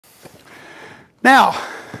Now,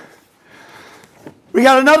 we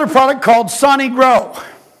got another product called Soni-Gro.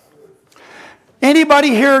 Anybody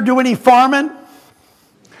here do any farming?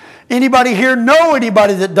 Anybody here know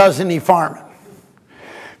anybody that does any farming?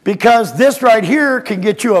 Because this right here can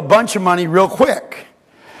get you a bunch of money real quick.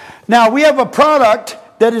 Now, we have a product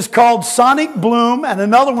that is called Sonic Bloom and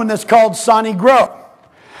another one that's called Soni-Gro.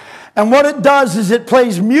 And what it does is it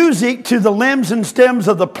plays music to the limbs and stems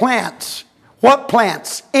of the plants. What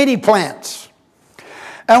plants? Any plants.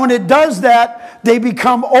 And when it does that, they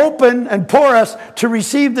become open and porous to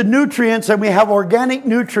receive the nutrients, and we have organic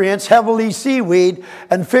nutrients, heavily seaweed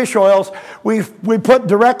and fish oils. We put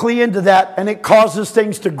directly into that, and it causes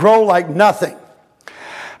things to grow like nothing.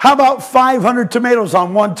 How about 500 tomatoes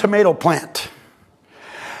on one tomato plant?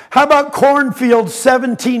 How about cornfields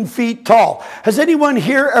 17 feet tall? Has anyone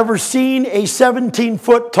here ever seen a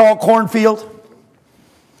 17-foot tall cornfield?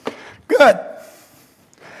 Good.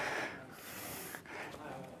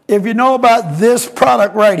 If you know about this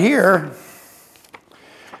product right here,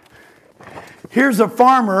 here's a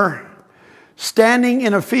farmer standing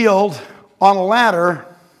in a field on a ladder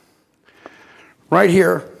right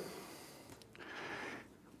here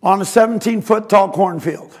on a 17-foot tall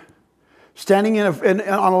cornfield, standing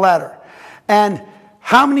on a ladder. And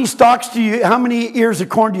how many ears of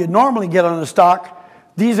corn do you normally get on a stalk?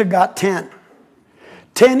 These have got 10.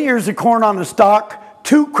 10 ears of corn on a stalk.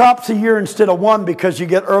 2 crops a year instead of 1 because you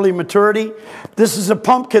get early maturity. This is a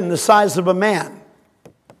pumpkin the size of a man.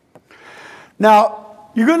 Now,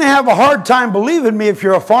 you're going to have a hard time believing me if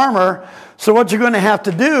you're a farmer. So what you're going to have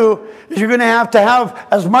to do is you're going to have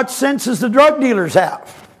as much sense as the drug dealers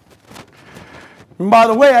have. And by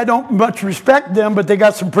the way, I don't much respect them, but they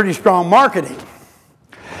got some pretty strong marketing.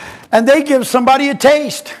 And they give somebody a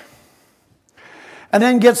taste and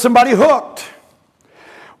then get somebody hooked.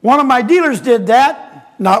 One of my dealers did that.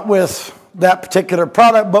 Not with that particular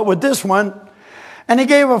product, but with this one. And he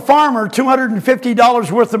gave a farmer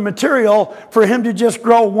 $250 worth of material for him to just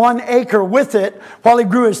grow 1 acre with it while he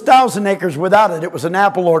grew his 1,000 acres without it. It was an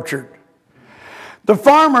apple orchard. The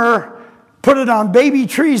farmer put it on baby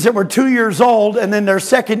trees that were 2 years old, and then their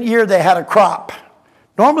second year they had a crop.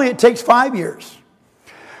 Normally it takes 5 years.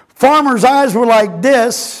 Farmer's eyes were like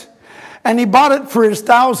this. And he bought it for his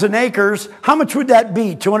 1,000 acres. How much would that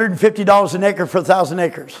be? $250 an acre for 1,000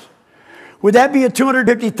 acres. Would that be a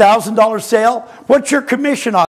 $250,000 sale? What's your commission on it?